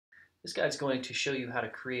This guide is going to show you how to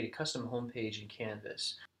create a custom homepage in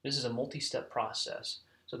Canvas. This is a multi-step process.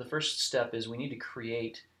 So the first step is we need to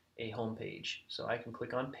create a homepage. So I can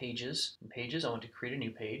click on Pages. In Pages, I want to create a new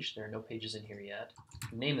page. There are no pages in here yet.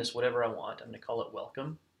 Name this whatever I want. I'm going to call it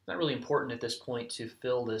Welcome. Not really important at this point to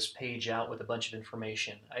fill this page out with a bunch of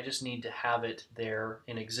information. I just need to have it there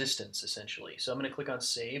in existence, essentially. So I'm going to click on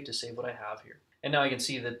Save to save what I have here. And now I can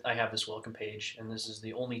see that I have this welcome page, and this is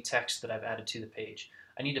the only text that I've added to the page.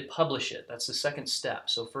 I need to publish it. That's the second step.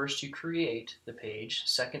 So first you create the page.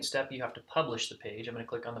 Second step, you have to publish the page. I'm going to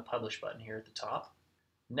click on the Publish button here at the top.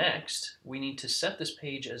 Next, we need to set this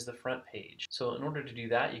page as the front page. So in order to do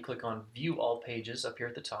that, you click on View All Pages up here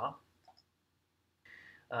at the top.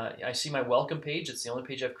 I see my welcome page. It's the only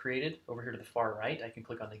page I've created. Over here to the far right, I can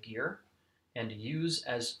click on the gear and Use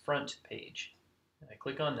as Front Page. And I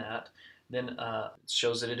click on that. Then it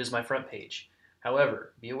shows that it is my front page.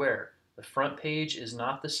 However, be aware, the front page is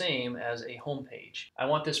not the same as a home page. I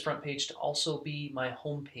want this front page to also be my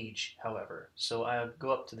home page, however. So I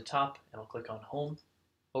go up to the top and I'll click on Home.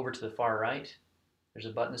 Over to the far right, there's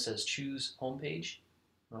a button that says Choose Home Page.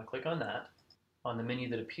 I'm going to click on that. On the menu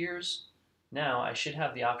that appears, now I should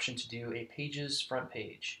have the option to do a Pages front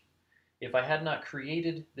page. If I had not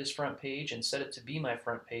created this front page and set it to be my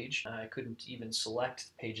front page, I couldn't even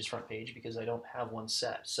select Pages front page because I don't have one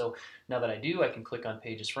set. So now that I do, I can click on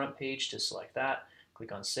Pages front page to select that,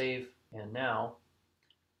 click on Save, and now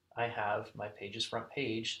I have my Pages front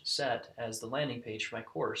page set as the landing page for my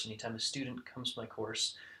course. Anytime a student comes to my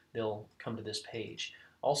course, they'll come to this page.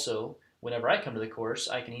 Also, whenever I come to the course,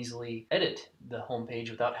 I can easily edit the home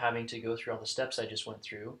page without having to go through all the steps I just went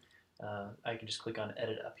through. I can just click on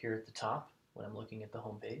Edit up here at the top when I'm looking at the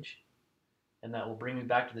home page. And that will bring me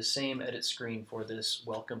back to the same edit screen for this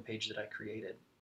welcome page that I created.